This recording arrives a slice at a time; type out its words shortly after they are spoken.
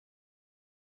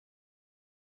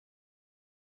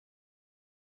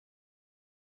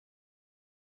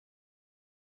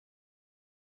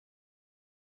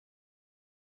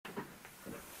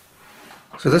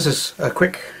So this is a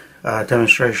quick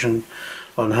demonstration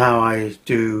on how I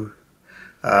do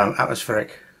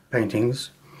atmospheric paintings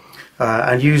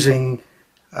and using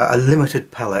a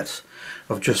limited palette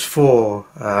of just four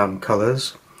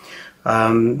colours.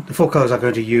 The four colours I'm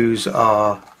going to use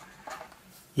are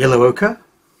yellow ochre,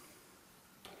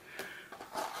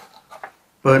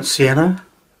 burnt sienna,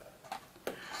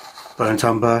 burnt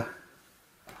umber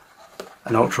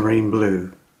and ultramarine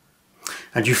blue.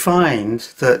 And you find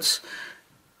that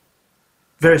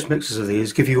various mixes of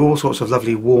these give you all sorts of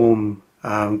lovely warm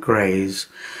greys.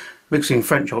 Mixing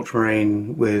French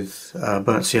ultramarine with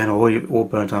burnt sienna or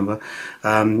burnt umber,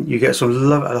 you get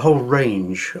a whole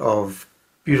range of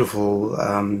beautiful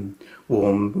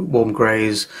warm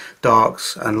greys,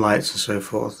 darks and lights and so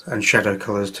forth, and shadow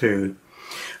colours too.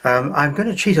 I'm going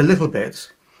to cheat a little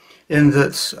bit in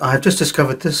that I've just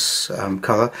discovered this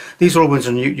colour. These are all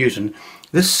Winsor & Newton.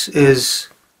 This is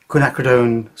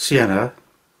quinacridone sienna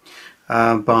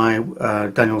by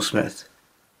Daniel Smith,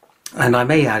 and I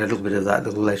may add a little bit of that a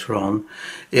little later on.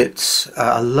 It's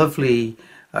a lovely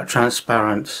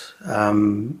transparent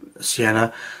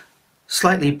sienna,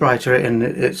 slightly brighter in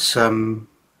its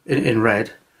in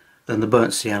red than the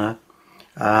burnt sienna,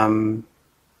 and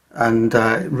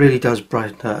it really does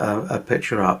brighten a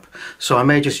picture up. So I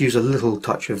may just use a little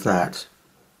touch of that.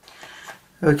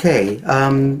 Okay,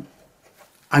 I'm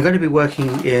going to be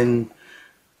working in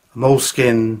a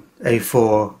moleskin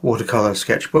A4 watercolour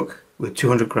sketchbook with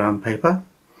 200-gram paper,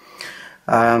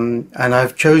 and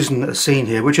I've chosen a scene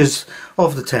here which is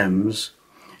of the Thames,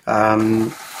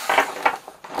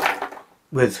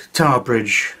 with Tower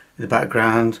Bridge in the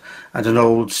background and an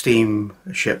old steam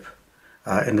ship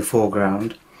in the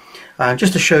foreground. And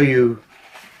just to show you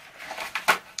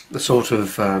the sort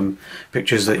of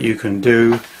pictures that you can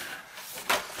do,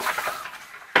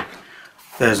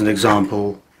 there's an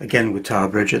example again with Tower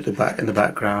Bridge at the back in the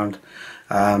background,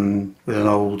 with an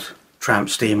old tramp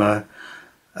steamer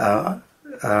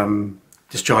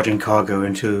discharging cargo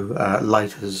into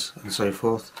lighters and so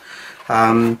forth.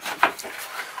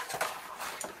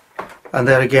 And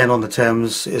there again on the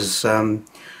Thames is one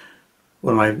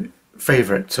of my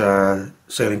favourite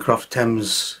sailing craft,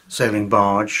 Thames sailing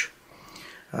barge,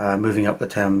 moving up the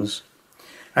Thames,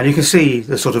 and you can see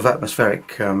the sort of atmospheric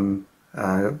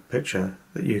picture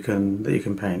that you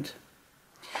can paint.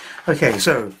 Okay,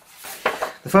 so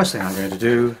the first thing I'm going to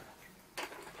do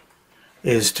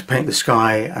is to paint the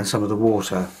sky and some of the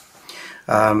water,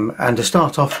 and to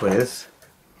start off with,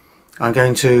 I'm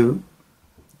going to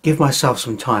give myself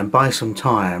some time, buy some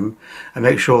time, and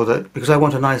make sure that, because I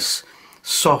want a nice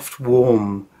soft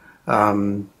warm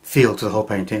feel to the whole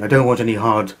painting, I don't want any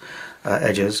hard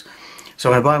edges, so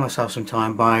I'm going to buy myself some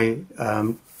time by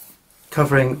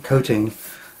coating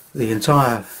the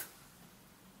entire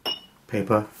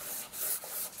paper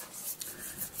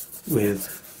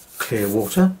with clear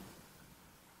water.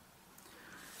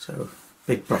 So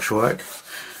big brushwork.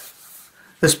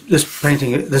 This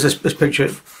picture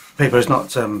paper is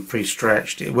not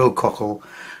pre-stretched. It will cockle,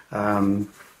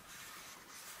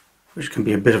 which can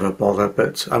be a bit of a bother,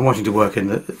 but I'm wanting to work in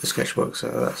the sketchbook, so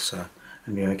that's going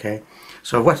to be okay.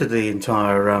 So I've wetted the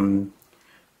entire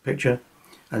picture,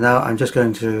 and now I'm just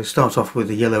going to start off with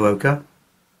the yellow ochre.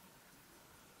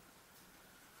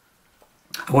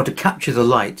 I want to capture the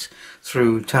light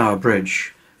through Tower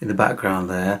Bridge in the background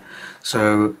there,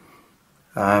 so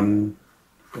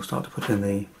we'll start to put in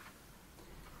the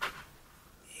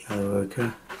yellow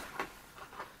ochre.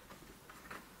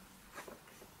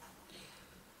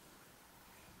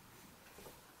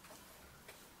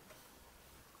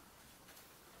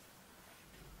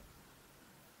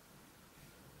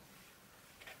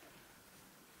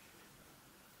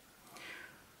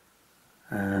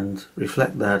 And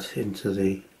reflect that into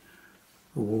the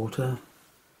water.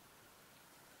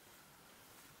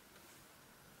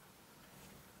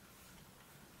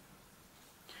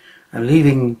 I'm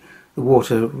leaving the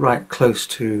water right close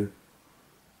to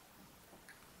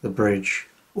the bridge,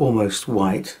 almost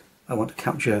white. I want to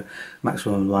capture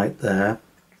maximum light there.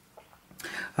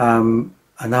 And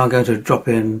now I'm going to drop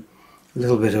in a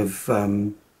little bit of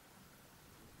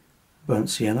burnt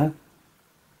sienna.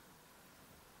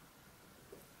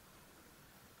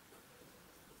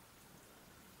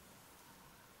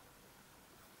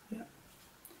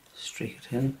 Streak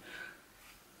it in.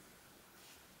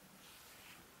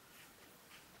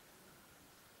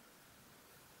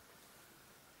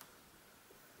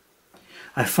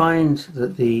 I find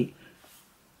that the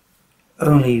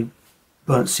only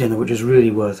burnt sienna which is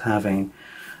really worth having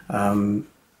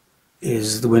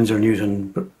is the Winsor &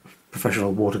 Newton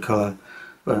professional watercolour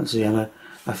burnt sienna.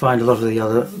 I find a lot of the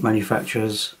other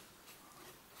manufacturers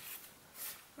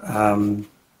the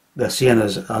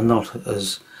siennas are not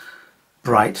as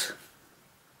bright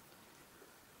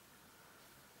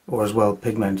or as well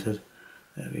pigmented.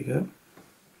 There we go.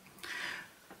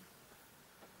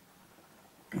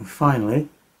 And finally,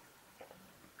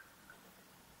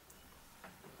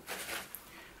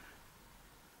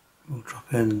 we'll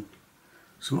drop in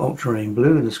some ultramarine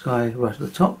blue in the sky right at the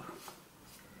top.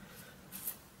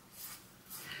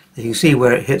 You can see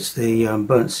where it hits the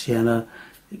burnt sienna,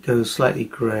 it goes slightly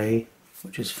grey,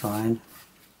 which is fine.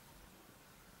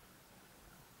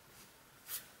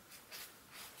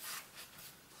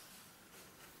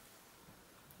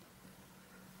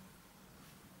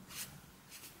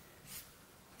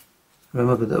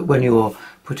 Remember that when you're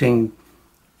putting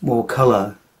more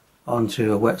colour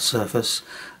onto a wet surface,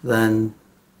 then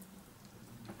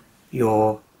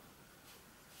your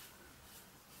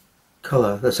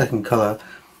colour, the second colour,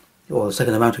 or the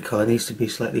second amount of colour, needs to be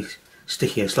slightly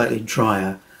stickier, slightly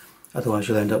drier, otherwise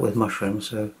you'll end up with mushrooms.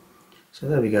 So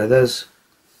there we go. There's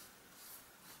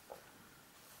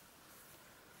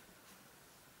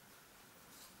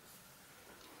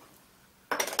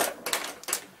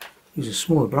use a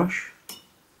smaller brush.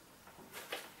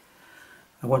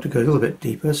 I want to go a little bit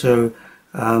deeper, so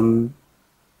I'm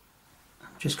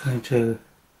just going to,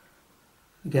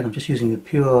 again, I'm just using the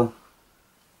pure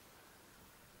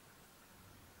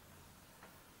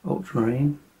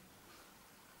ultramarine,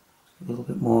 a little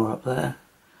bit more up there.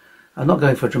 I'm not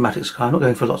going for a dramatic sky, I'm not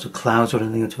going for lots of clouds or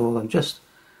anything at all, I'm just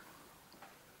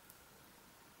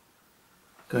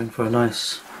going for a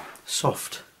nice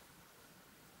soft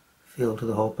feel to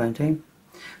the whole painting.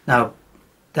 Now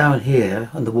down here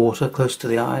underwater, close to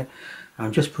the eye,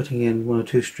 I'm just putting in one or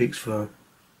two streaks for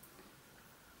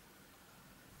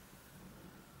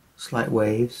slight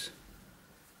waves.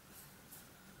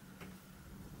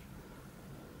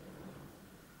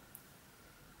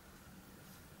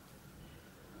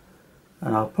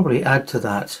 And I'll probably add to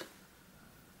that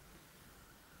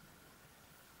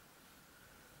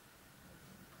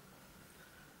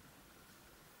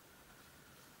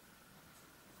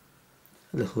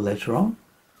a little later on.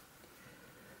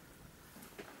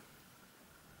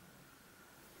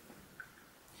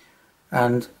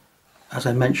 And as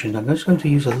I mentioned, I'm just going to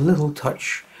use a little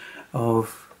touch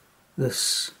of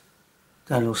this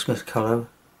Daniel Smith colour,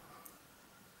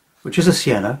 which is a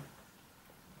sienna,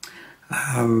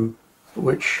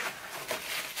 which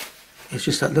is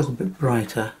just that little bit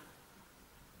brighter.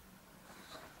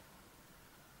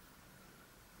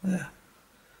 There.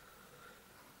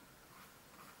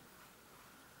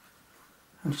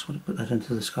 I just want to put that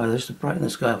into the sky, just to brighten the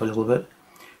sky up a little bit,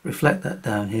 reflect that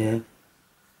down here.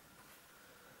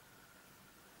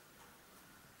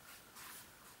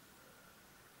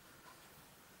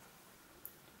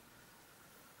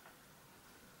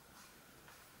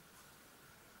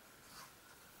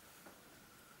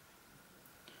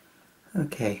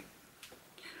 Okay,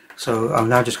 so I'm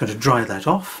now just going to dry that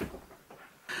off,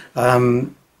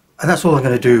 and that's all I'm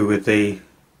going to do with the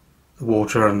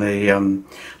water and the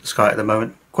sky at the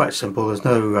moment. Quite simple, there's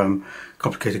no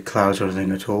complicated clouds or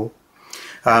anything at all.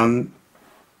 The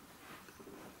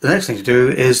next thing to do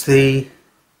is the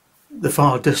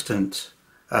far distant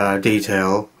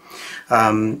detail.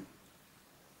 A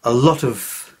lot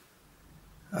of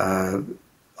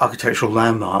architectural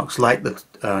landmarks like the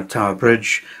Tower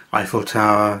Bridge, Eiffel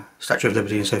Tower, Statue of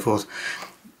Liberty and so forth,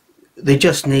 they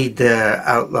just need their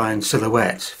outline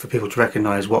silhouette for people to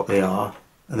recognise what they are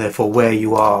and therefore where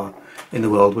you are in the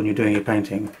world when you're doing your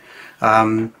painting.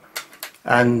 So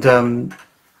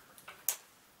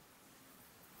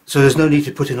there's no need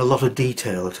to put in a lot of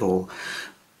detail at all.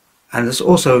 And it's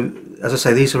also, as I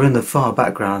say, these are in the far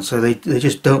background, so they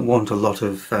just don't want a lot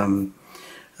of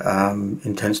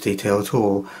intense detail at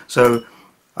all. So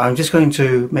I'm just going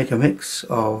to make a mix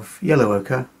of yellow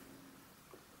ochre,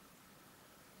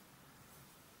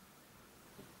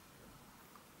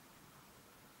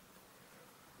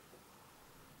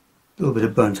 a little bit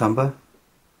of burnt umber,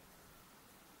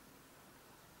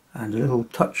 and a little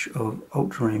touch of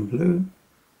ultramarine blue,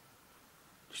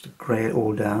 just to grey it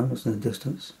all down, that's in the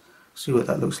distance. See what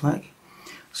that looks like.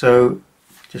 So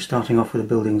just starting off with the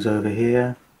buildings over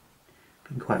here,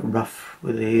 being quite rough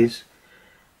with these.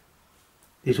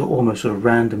 These are almost sort of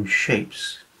random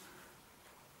shapes.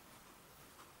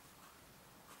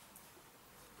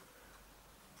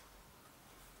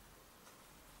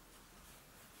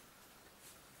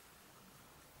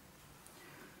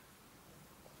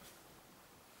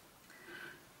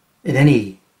 In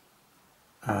any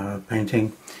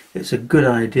painting, it's a good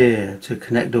idea to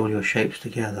connect all your shapes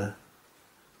together.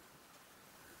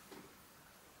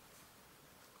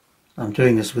 I'm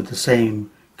doing this with the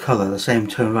same colour, the same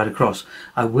tone right across.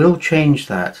 I will change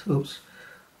that. Oops,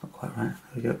 not quite right.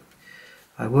 There we go.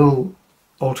 I will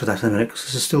alter that in a minute because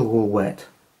this is still all wet.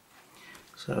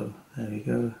 So there we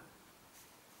go.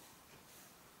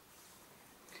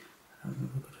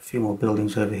 We've got a few more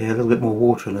buildings over here, a little bit more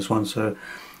water in this one, so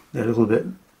they're a little bit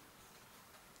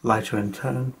lighter in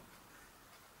tone.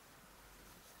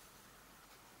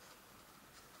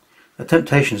 The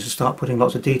temptation is to start putting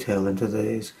lots of detail into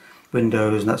these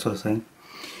windows and that sort of thing,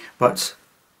 but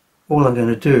all I'm going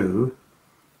to do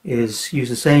is use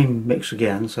the same mix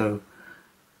again, so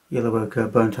yellow ochre,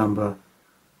 burnt umber,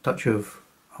 touch of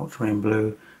ultramarine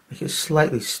blue, make it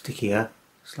slightly stickier,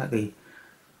 slightly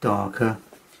darker,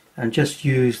 and just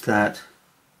use that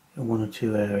in one or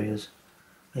two areas,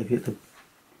 maybe at the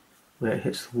where it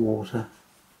hits the water,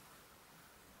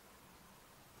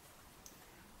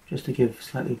 just to give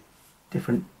slightly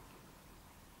different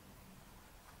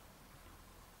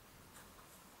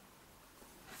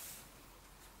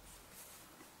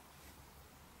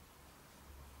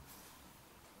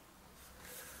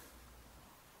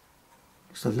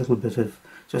just a little bit of,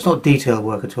 so it's not detail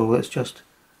work at all, it's just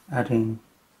adding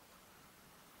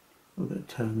a little bit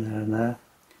of tone there and there.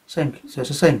 Same, so it's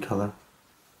the same colour.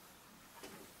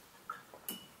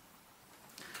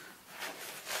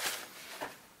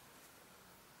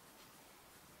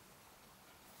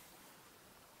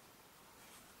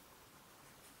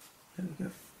 There we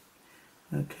go.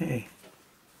 Okay.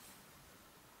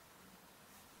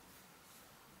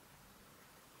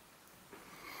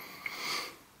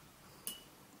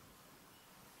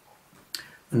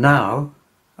 Now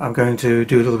I'm going to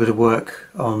do a little bit of work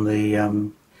on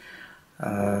the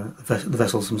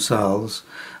vessels themselves.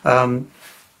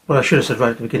 What I should have said right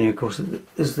at the beginning, of course,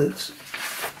 is that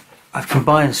I've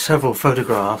combined several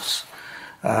photographs,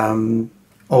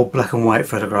 old black and white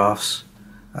photographs.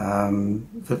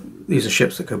 These are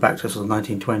ships that go back to sort of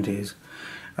the 1920s.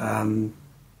 And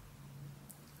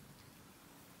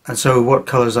so what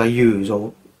colours I use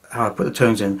or how I put the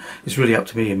tones in is really up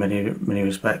to me in many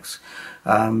respects.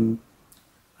 I'm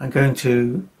going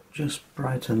to just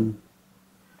brighten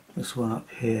this one up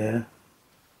here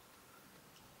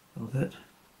a little bit.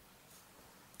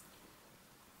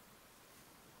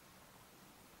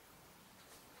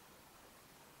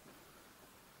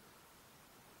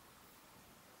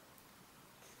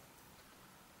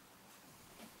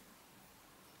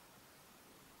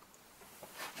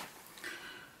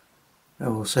 I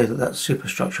will say that that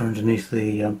superstructure underneath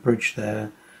the bridge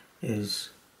there is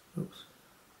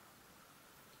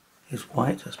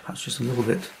white. That's perhaps just a little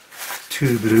bit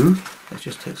too blue. Let's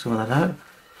just take some of that out.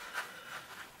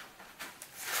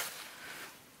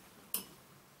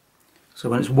 So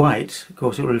when it's white, of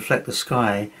course, it will reflect the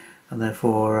sky, and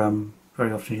therefore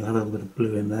very often you'll have a little bit of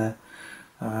blue in there.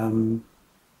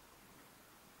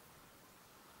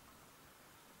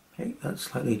 Make that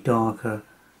slightly darker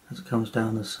as it comes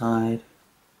down the side.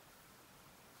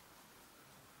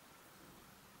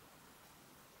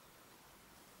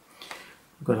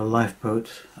 We've got a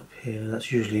lifeboat up here,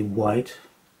 that's usually white,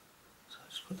 so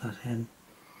let's put that in.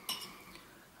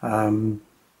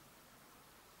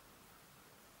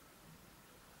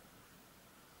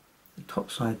 The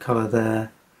top side colour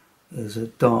there is a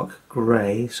dark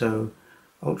grey, so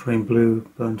ultramarine blue,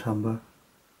 burnt umber.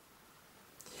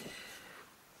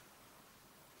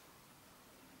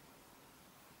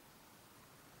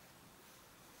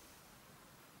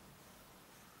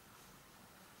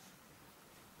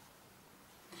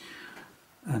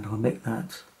 And I'll make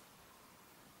that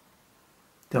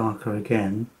darker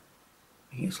again,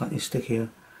 making it slightly stickier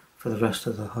for the rest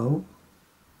of the hull.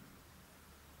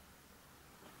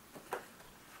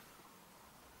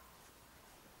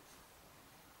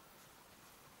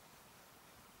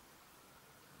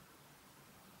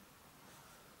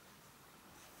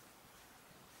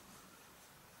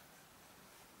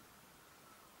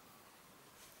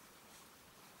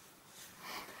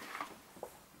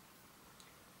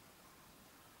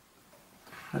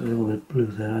 Add a little bit of blue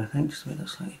there, I think, just to make that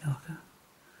slightly darker.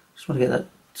 Just want to get that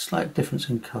slight difference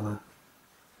in colour.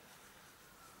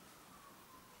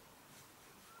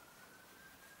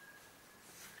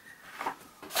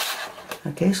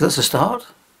 Okay, so that's a start.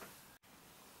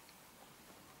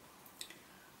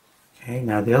 Okay,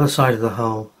 now the other side of the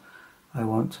hull I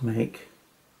want to make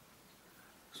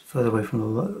further away from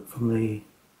the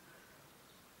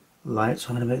light, so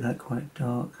I'm going to make that quite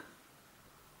dark.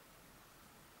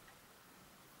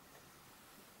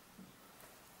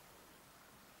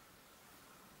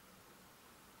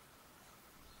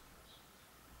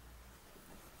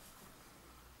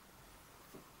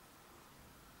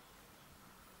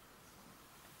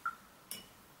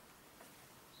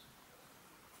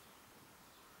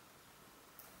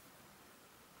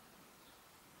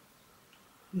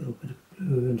 A little bit of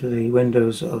blue into the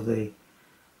windows of the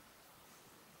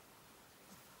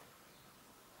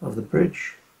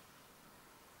bridge.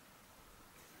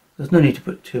 There's no need to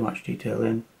put too much detail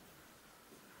in.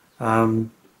 The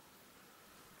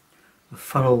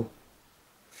funnel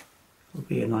will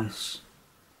be a nice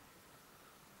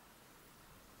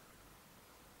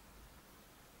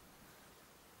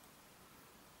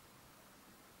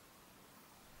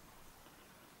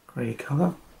grey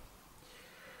colour.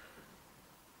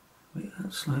 Make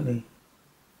that slightly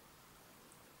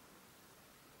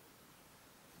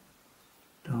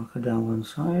darker down one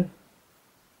side.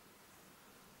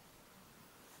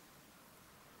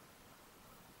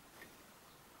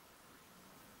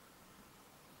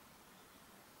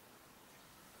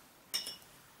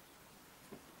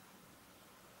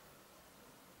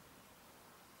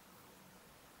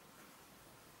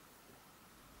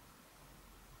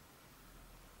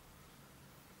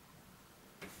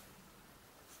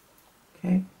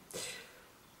 Okay.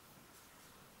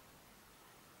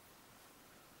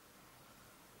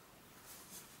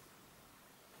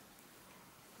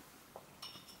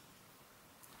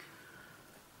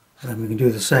 And we can do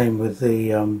the same with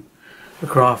the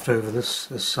craft over this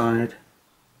side.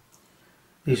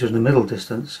 These are in the middle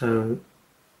distance, so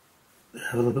they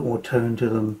have a little bit more tone to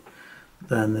them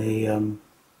than the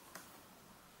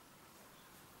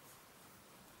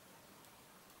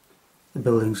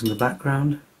buildings in the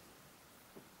background.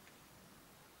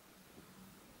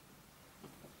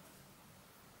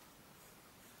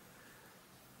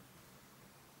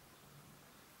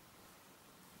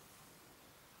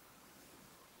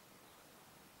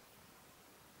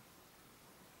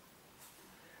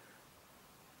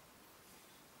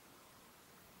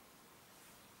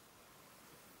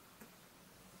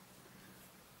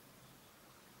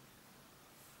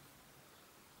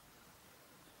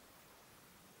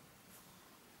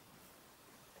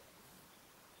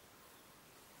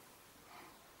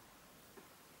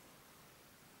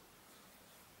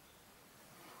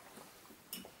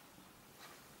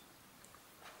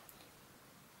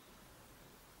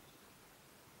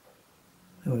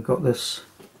 Then we've got this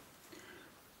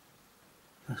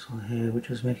vessel here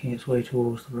which is making its way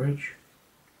towards the bridge.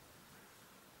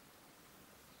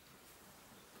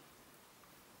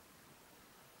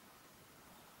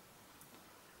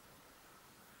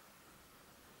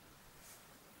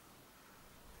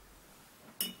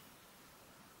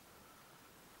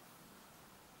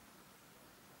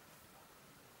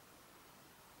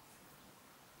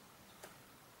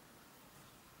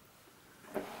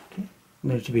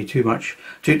 No need to be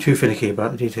too finicky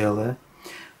about the detail there.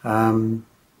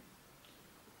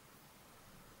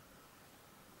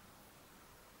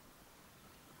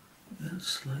 That's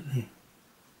slightly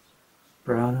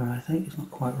browner, I think. It's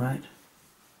not quite right.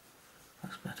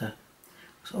 That's better.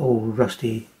 It's old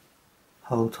rusty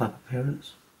hull type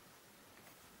appearance.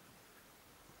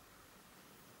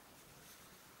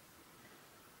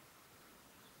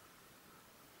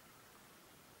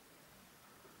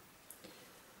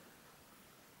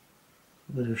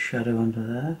 A bit of shadow under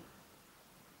there.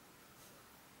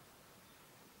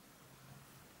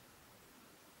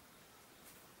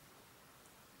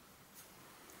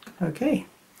 Okay,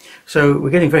 so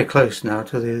we're getting very close now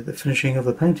to the finishing of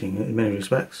the painting in many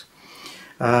respects.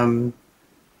 The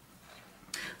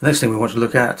next thing we want to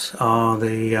look at are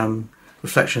the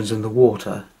reflections in the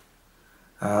water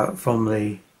from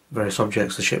the various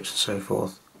objects, the ships and so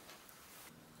forth.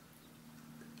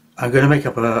 I'm going to make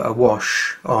up a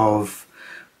wash of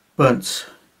burnt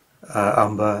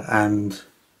umber and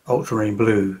ultramarine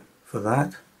blue for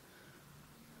that.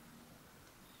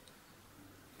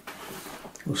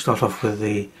 We'll start off with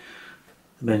the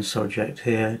main subject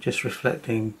here, just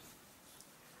reflecting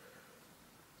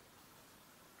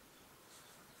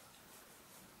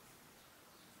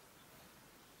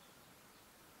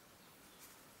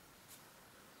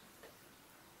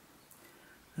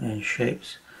and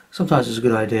shapes. Sometimes it's a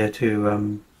good idea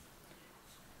to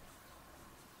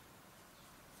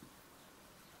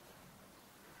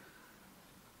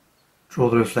draw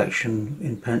the reflection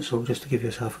in pencil just to give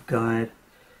yourself a guide.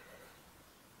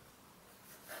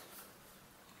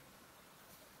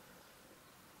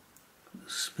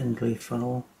 Spindly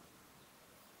funnel.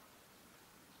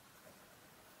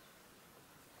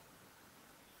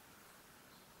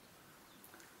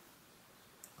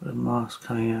 Got a mask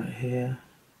coming out here.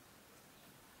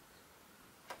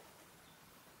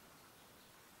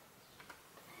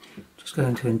 Just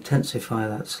going to intensify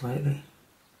that slightly.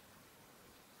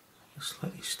 A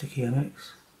slightly stickier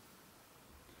mix.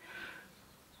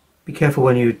 Be careful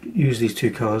when you use these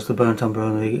two colours, the burnt umber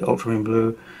and the ultramarine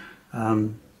blue.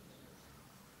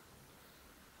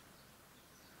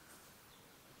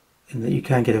 in that you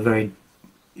can get a very,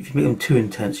 if you make them too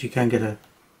intense, you can get a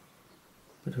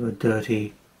bit of a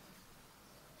dirty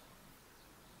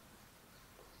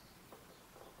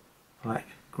black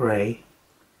grey.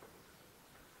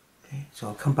 Okay, so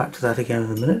I'll come back to that again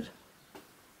in a minute.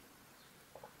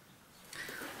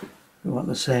 We want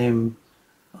the same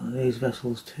on these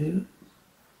vessels too.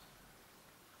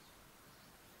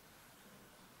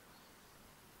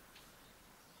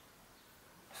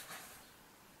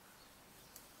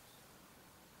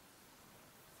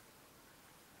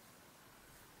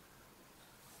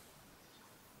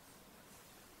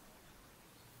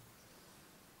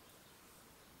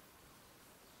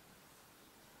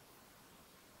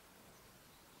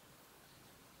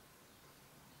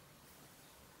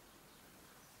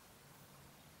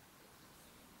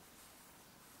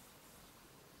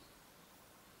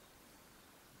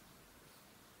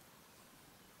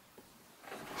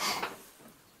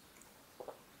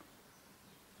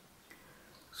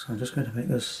 So I'm just going to make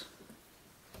this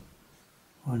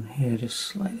one here just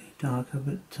slightly darker,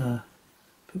 but a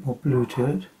bit more blue to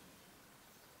it.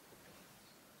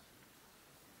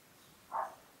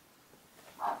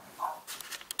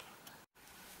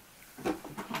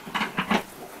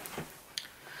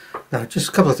 Now, just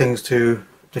a couple of things to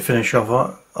finish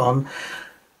off on.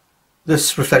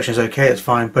 This reflection is okay, it's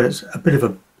fine, but it's a bit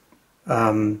of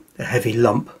a heavy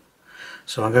lump.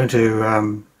 So I'm going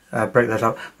to break that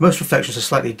up. Most reflections are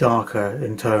slightly darker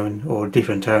in tone, or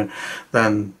deeper in tone,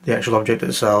 than the actual object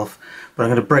itself, but I'm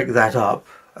going to break that up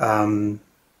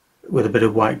with a bit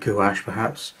of white gouache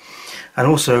perhaps, and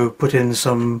also put in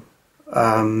some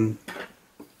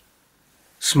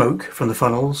smoke from the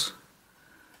funnels.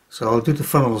 So I'll do the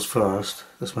funnels first,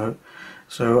 the smoke.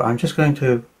 So I'm just going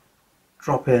to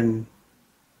drop in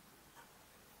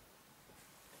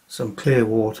some clear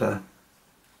water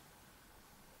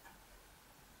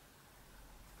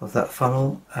of that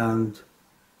funnel, and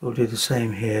we'll do the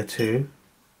same here too.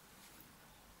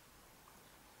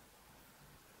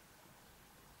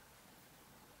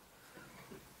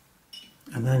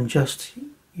 And then just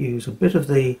use a bit of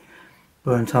the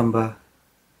burnt umber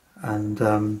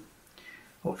and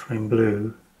ultramarine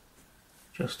blue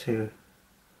just to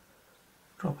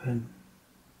drop in,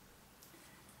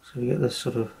 so you get this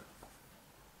sort of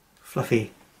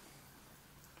fluffy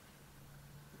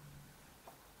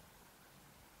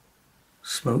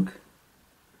smoke.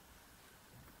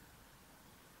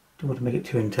 Don't want to make it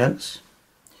too intense.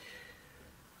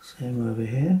 Same over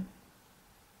here.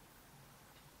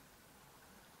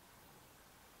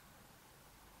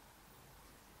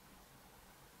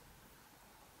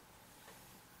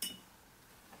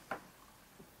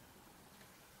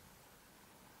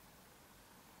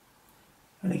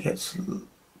 And it gets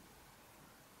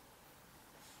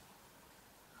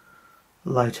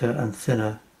lighter and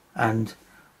thinner and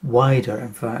wider,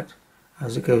 in fact,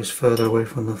 as it goes further away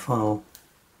from the funnel.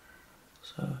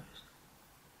 So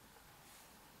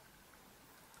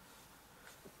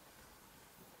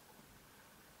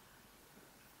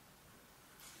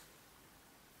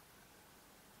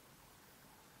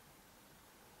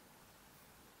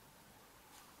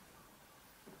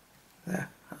there,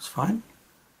 that's fine.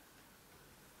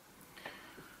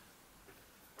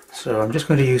 So I'm just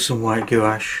going to use some white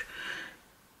gouache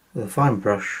with a fine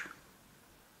brush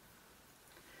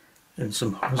in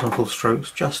some horizontal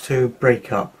strokes just to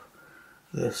break up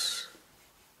this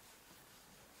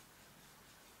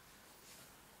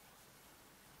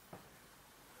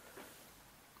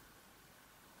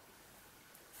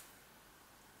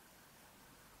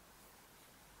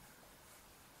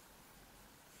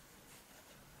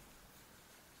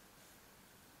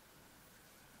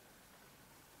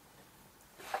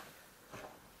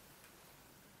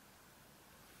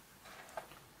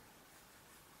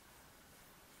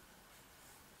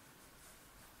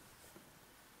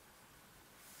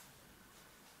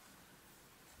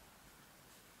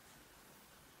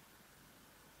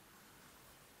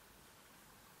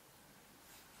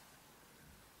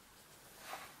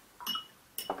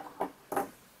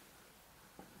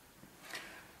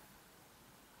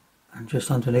and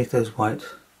just underneath those white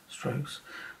strokes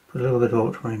put a little bit of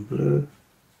ultramarine blue,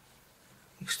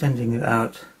 extending it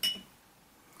out,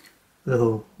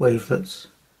 little wavelets,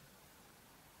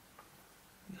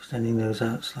 extending those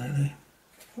out slightly.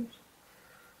 Oops.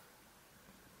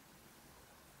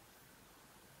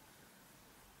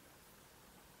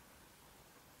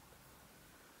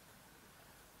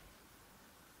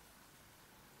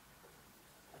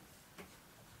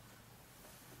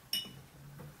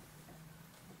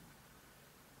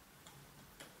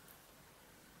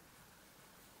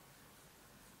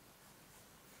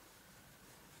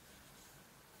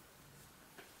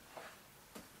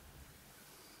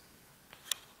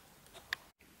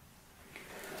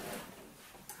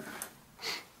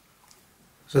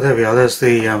 So there we are, there's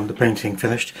the painting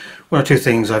finished. One or two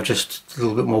things I've just a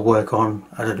little bit more work on,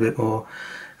 added a bit more.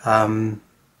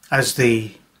 As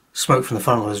the smoke from the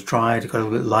funnel has dried, it got a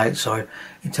little bit light, so I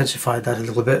intensified that a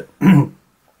little bit.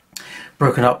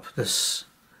 Broken up this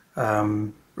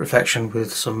reflection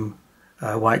with some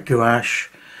white gouache.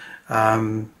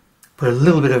 Put a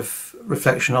little bit of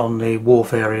reflection on the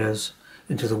wharf areas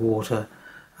into the water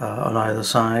on either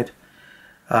side.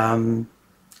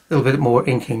 A little bit more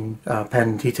inking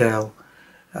pen detail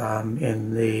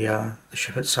in the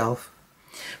ship itself.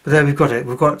 But there we've got it.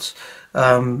 We've got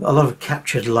a lot of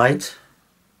captured light.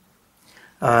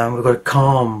 We've got a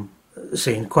calm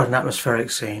scene, quite an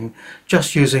atmospheric scene,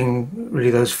 just using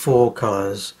really those four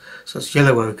colours. So it's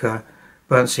yellow ochre,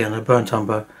 burnt sienna, burnt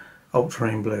umber,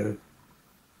 ultramarine blue.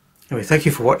 Anyway, thank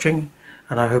you for watching,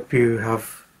 and I hope you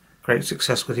have great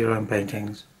success with your own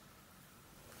paintings.